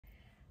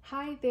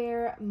Hi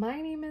there,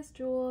 my name is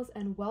Jules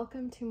and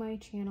welcome to my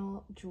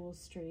channel, Jules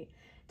Street.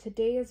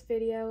 Today's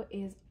video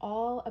is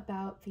all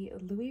about the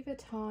Louis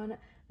Vuitton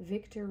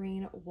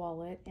Victorine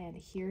wallet, and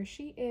here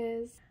she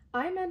is.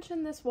 I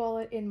mentioned this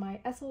wallet in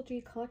my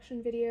SLG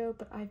collection video,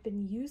 but I've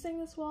been using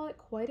this wallet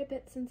quite a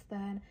bit since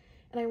then,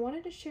 and I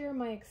wanted to share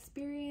my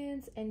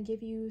experience and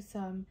give you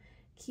some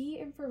key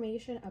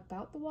information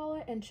about the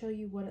wallet and show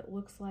you what it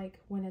looks like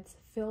when it's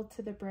filled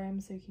to the brim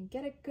so you can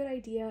get a good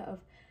idea of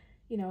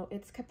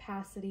its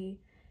capacity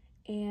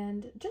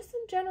and just some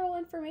general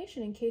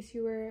information in case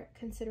you were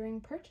considering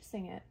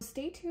purchasing it.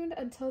 Stay tuned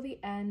until the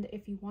end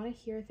if you want to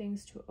hear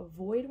things to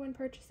avoid when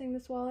purchasing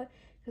this wallet,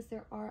 because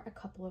there are a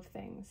couple of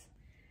things.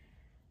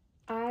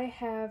 I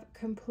have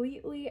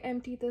completely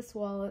emptied this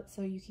wallet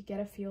so you could get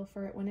a feel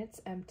for it when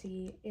it's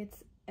empty.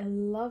 It's a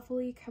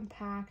lovely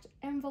compact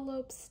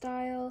envelope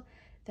style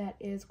that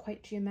is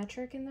quite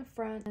geometric in the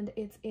front, and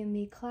it's in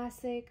the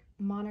classic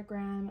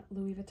monogram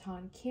Louis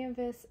Vuitton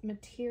canvas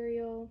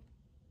material.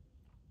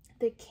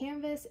 The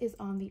canvas is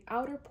on the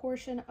outer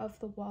portion of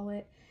the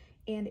wallet,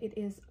 and it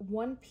is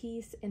one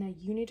piece in a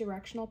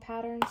unidirectional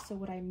pattern. So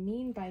what I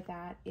mean by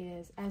that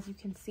is, as you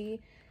can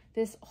see,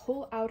 this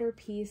whole outer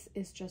piece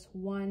is just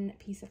one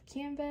piece of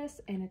canvas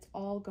and it's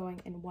all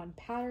going in one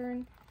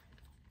pattern.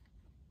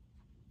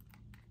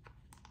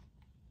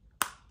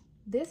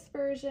 This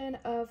version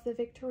of the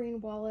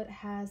Victorine wallet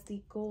has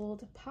the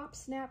gold pop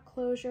snap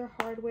closure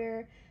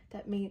hardware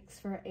that makes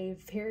for a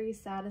very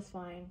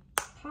satisfying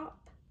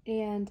pop.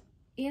 And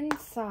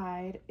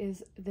inside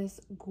is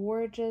this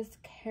gorgeous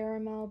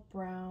caramel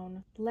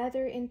brown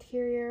leather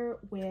interior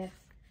with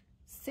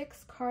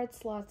 6 card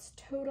slots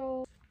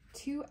total,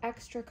 2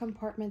 extra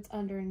compartments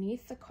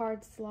underneath the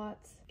card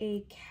slots,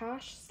 a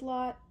cash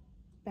slot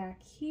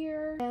back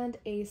here, and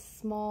a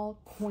small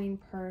coin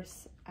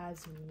purse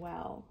as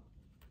well.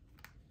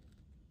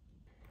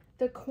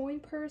 The coin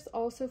purse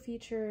also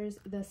features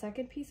the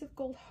second piece of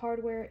gold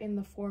hardware in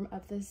the form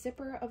of the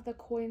zipper of the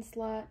coin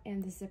slot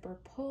and the zipper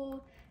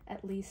pull,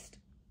 at least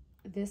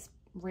this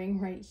ring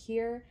right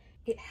here.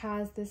 It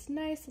has this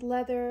nice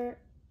leather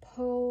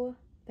pull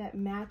that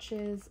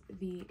matches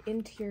the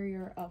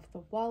interior of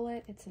the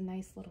wallet. It's a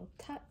nice little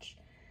touch.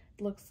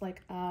 It looks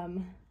like a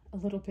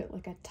little bit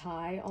like a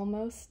tie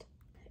almost.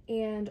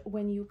 And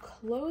when you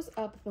close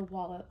up the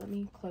wallet, let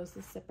me close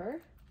the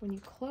zipper. When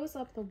you close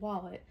up the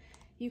wallet,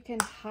 you can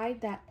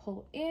hide that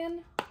pull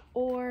in,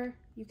 or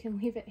you can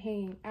leave it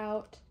hanging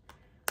out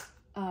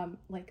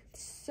like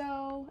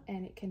so,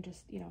 and it can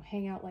just,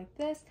 hang out like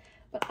this.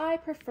 But I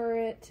prefer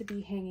it to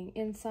be hanging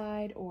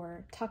inside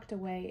or tucked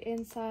away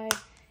inside,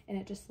 and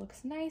it just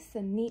looks nice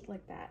and neat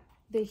like that.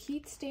 The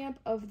heat stamp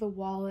of the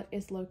wallet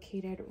is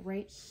located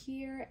right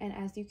here, and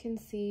as you can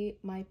see,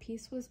 my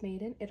piece was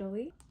made in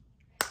Italy.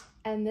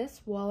 And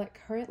this wallet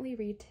currently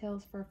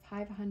retails for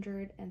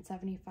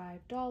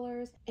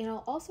 $575, and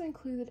I'll also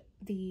include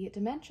the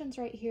dimensions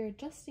right here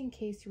just in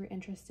case you were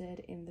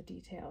interested in the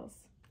details.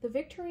 The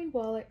Victorine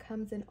wallet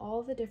comes in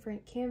all the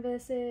different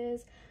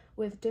canvases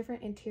with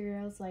different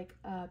interiors, like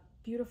a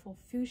beautiful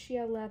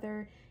fuchsia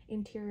leather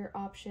interior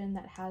option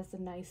that has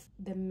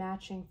the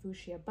matching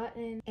fuchsia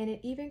button, and it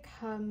even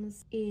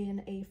comes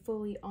in a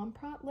fully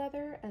empreinte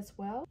leather as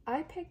well.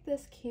 I picked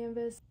this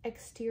canvas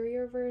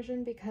exterior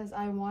version because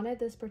I wanted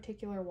this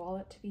particular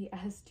wallet to be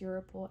as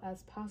durable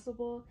as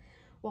possible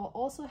while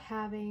also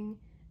having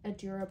a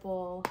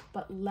durable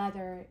but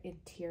leather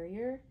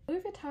interior. Louis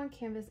Vuitton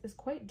canvas is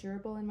quite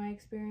durable in my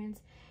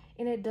experience,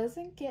 and it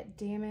doesn't get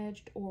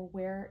damaged or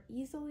wear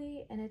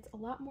easily, and it's a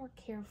lot more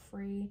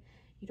carefree.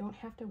 You don't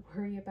have to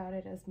worry about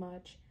it as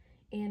much.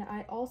 And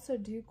I also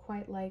do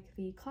quite like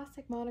the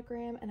classic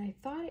monogram, and I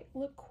thought it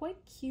looked quite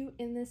cute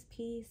in this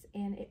piece,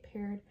 and it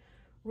paired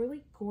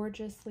really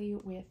gorgeously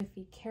with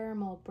the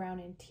caramel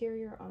brown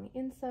interior on the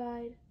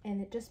inside,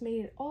 and it just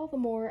made it all the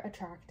more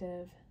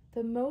attractive.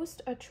 The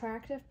most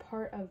attractive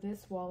part of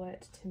this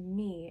wallet to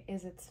me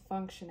is its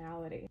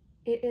functionality.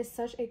 It is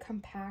such a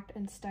compact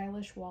and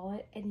stylish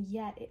wallet, and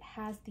yet it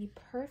has the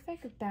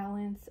perfect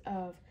balance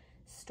of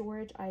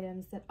storage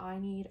items that I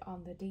need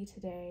on the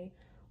day-to-day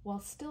while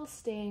still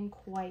staying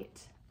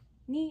quite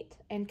neat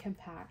and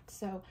compact.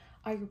 So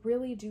I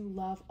really do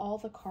love all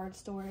the card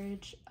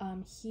storage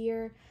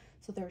here.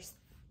 So there's,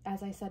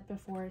 as I said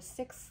before,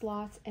 6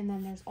 slots, and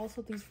then there's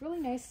also these really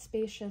nice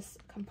spacious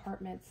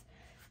compartments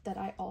that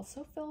I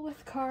also fill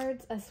with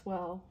cards as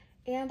well.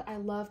 And I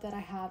love that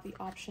I have the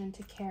option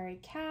to carry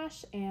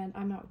cash, and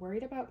I'm not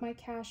worried about my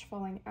cash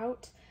falling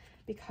out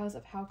because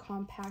of how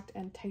compact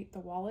and tight the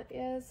wallet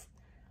is.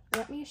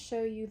 Let me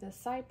show you the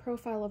side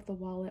profile of the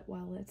wallet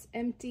while it's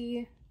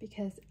empty,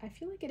 because I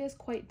feel like it is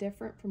quite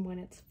different from when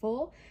it's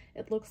full.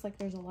 It looks like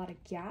there's a lot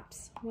of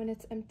gaps when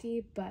it's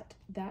empty, but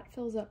that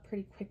fills up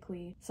pretty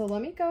quickly. So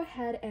let me go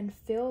ahead and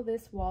fill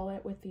this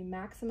wallet with the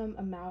maximum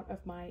amount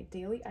of my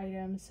daily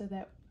items so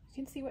that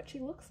you can see what she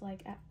looks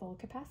like at full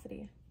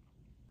capacity.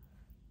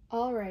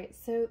 All right,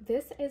 so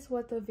this is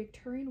what the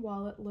Victorine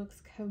wallet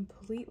looks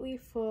completely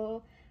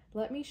full.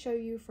 Let me show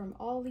you from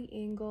all the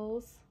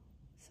angles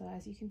So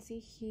as you can see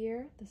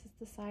here, this is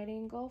the side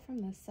angle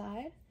from this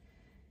side.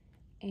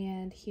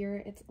 And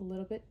here it's a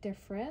little bit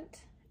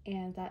different,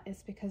 and that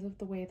is because of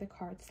the way the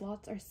card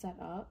slots are set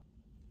up.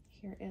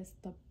 Here is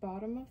the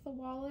bottom of the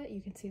wallet.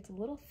 You can see it's a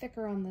little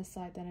thicker on this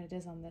side than it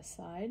is on this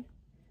side.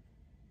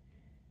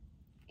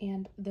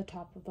 And the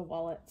top of the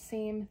wallet,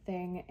 same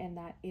thing, and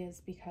that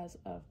is because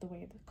of the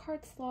way the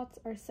card slots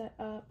are set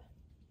up.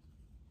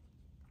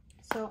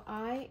 So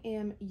I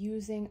am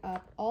using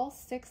up all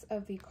 6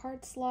 of the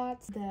card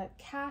slots, the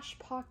cash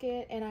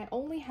pocket, and I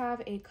only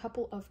have a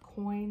couple of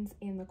coins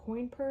in the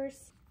coin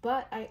purse,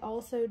 but I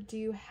also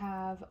do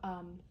have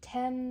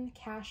 10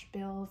 cash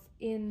bills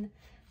in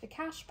the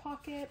cash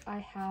pocket. I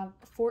have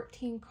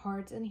 14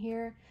 cards in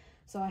here.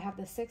 So I have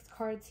the 6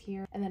 cards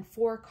here and then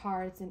 4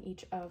 cards in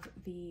each of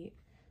the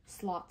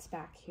slots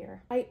back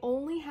here. I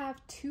only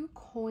have 2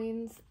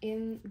 coins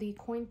in the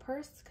coin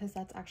purse because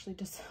that's actually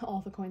just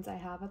all the coins I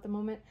have at the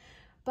moment.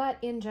 But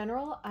in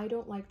general, I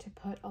don't like to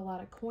put a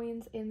lot of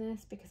coins in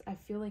this because I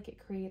feel like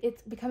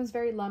it becomes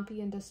very lumpy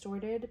and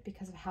distorted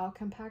because of how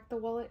compact the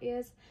wallet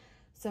is.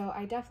 So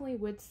I definitely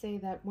would say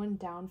that one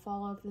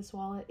downfall of this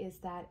wallet is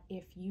that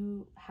if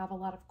you have a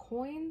lot of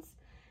coins,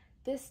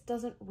 this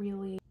doesn't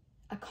really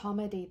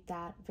accommodate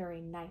that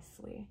very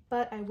nicely.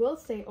 But I will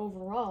say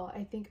overall,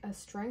 I think a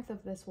strength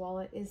of this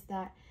wallet is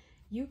that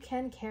you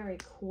can carry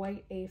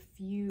quite a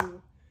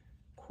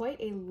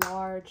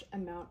large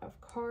amount of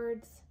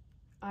cards.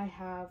 I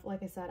have,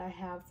 like I said, I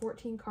have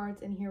 14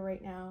 cards in here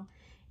right now,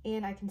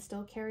 and I can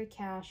still carry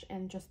cash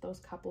and just those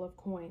couple of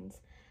coins.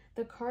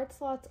 The card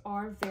slots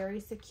are very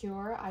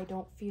secure. I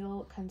don't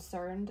feel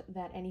concerned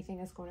that anything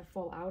is going to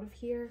fall out of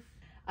here.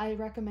 I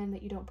recommend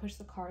that you don't push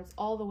the cards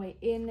all the way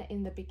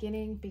in the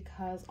beginning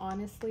because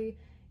honestly,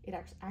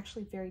 it's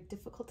actually very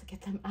difficult to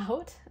get them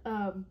out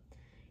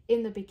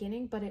in the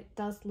beginning, but it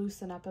does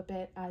loosen up a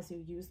bit as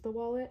you use the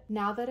wallet.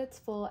 Now that it's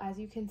full, as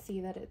you can see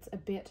that it's a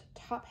bit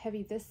top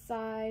heavy this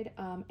side,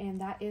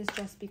 and that is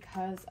just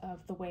because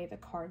of the way the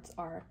cards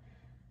are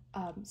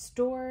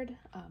stored.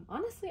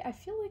 Honestly, I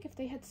feel like if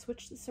they had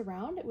switched this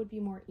around, it would be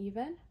more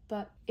even,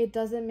 but it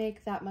doesn't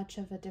make that much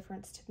of a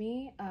difference to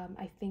me.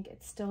 I think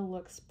it still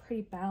looks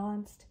pretty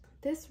balanced.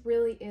 This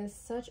really is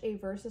such a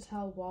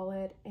versatile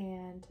wallet,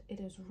 and it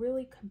is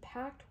really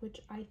compact,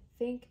 which I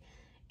think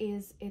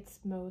is its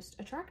most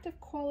attractive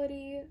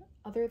quality,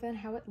 other than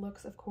how it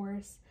looks, of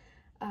course.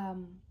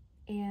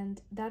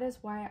 And that is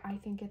why I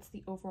think it's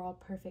the overall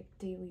perfect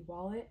daily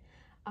wallet.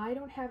 I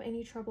don't have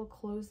any trouble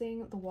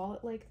closing the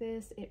wallet like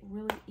this. It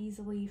really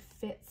easily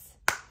fits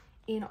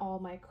in all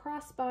my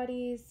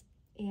crossbodies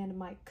and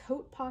my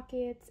coat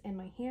pockets and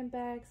my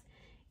handbags.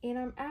 And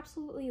I'm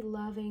absolutely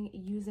loving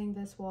using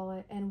this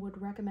wallet and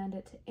would recommend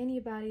it to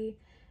anybody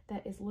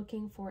that is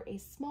looking for a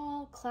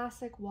small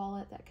classic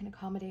wallet that can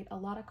accommodate a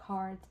lot of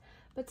cards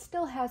but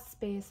still has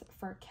space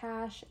for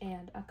cash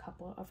and a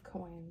couple of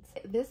coins.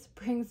 This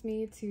brings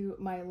me to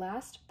my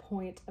last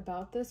point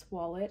about this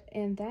wallet,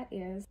 and that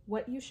is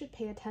what you should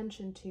pay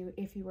attention to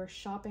if you are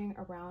shopping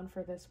around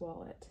for this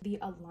wallet: the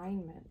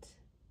alignment.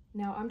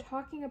 Now I'm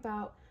talking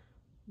about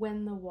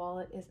when the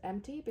wallet is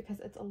empty,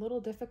 because it's a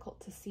little difficult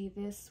to see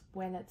this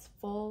when it's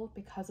full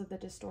because of the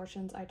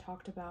distortions I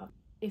talked about.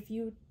 If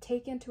you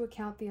take into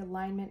account the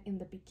alignment in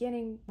the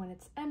beginning when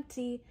it's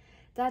empty,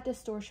 that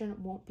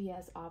distortion won't be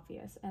as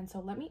obvious. And so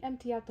let me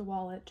empty out the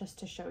wallet just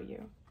to show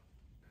you.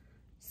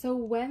 So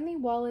when the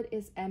wallet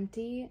is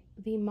empty,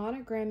 the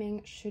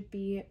monogramming should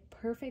be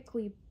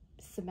perfectly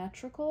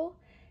symmetrical,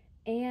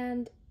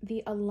 and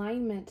the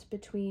alignment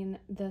between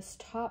this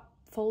top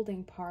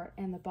folding part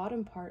and the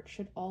bottom part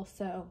should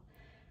also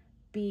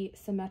be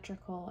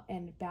symmetrical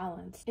and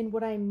balanced. And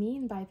what I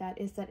mean by that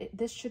is that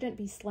this shouldn't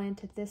be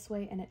slanted this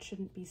way and it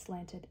shouldn't be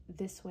slanted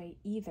this way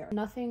either.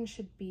 Nothing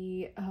should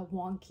be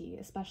wonky,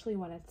 especially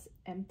when it's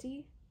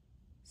empty.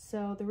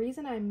 So the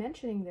reason I'm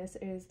mentioning this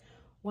is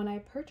when I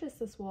purchased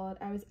this wallet,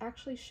 I was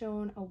actually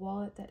shown a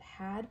wallet that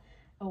had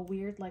a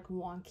weird like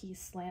wonky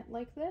slant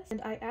like this,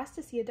 and I asked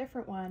to see a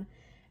different one,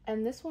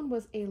 and this one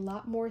was a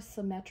lot more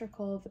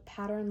symmetrical. The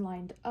pattern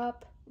lined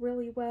up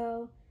really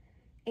well.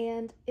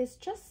 And it's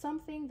just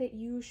something that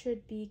you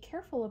should be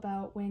careful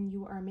about when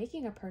you are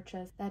making a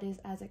purchase that is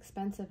as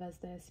expensive as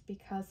this,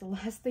 because the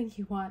last thing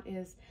you want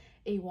is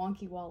a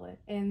wonky wallet.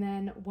 And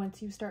then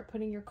once you start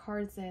putting your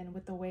cards in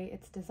with the way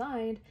it's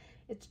designed,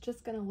 it's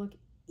just gonna look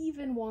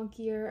even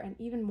wonkier and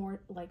even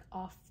more like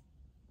off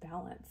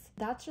balance.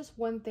 That's just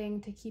one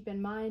thing to keep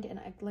in mind.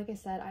 And like I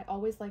said, I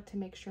always like to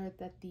make sure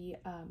that the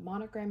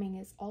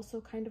monogramming is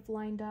also kind of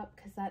lined up,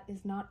 because that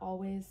is not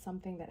always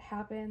something that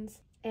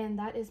happens. And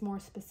that is more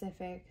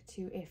specific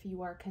to if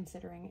you are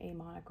considering a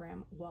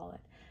monogram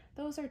wallet.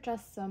 Those are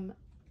just some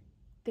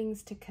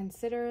things to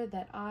consider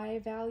that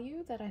I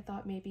value that I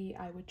thought maybe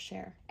I would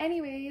share.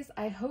 Anyways,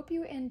 I hope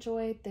you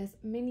enjoyed this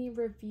mini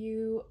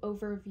review,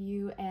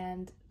 overview,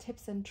 and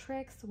tips and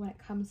tricks when it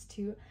comes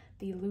to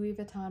the Louis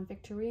Vuitton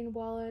Victorine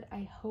wallet.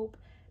 I hope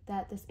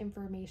that this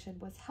information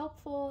was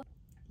helpful.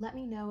 Let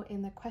me know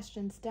in the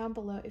questions down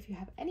below if you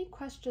have any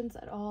questions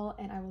at all,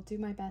 and I will do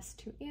my best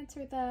to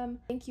answer them.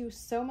 Thank you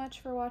so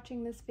much for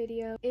watching this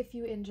video. If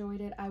you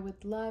enjoyed it, I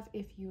would love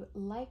if you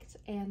liked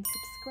and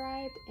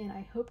subscribed, and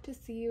I hope to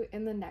see you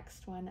in the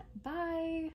next one. Bye!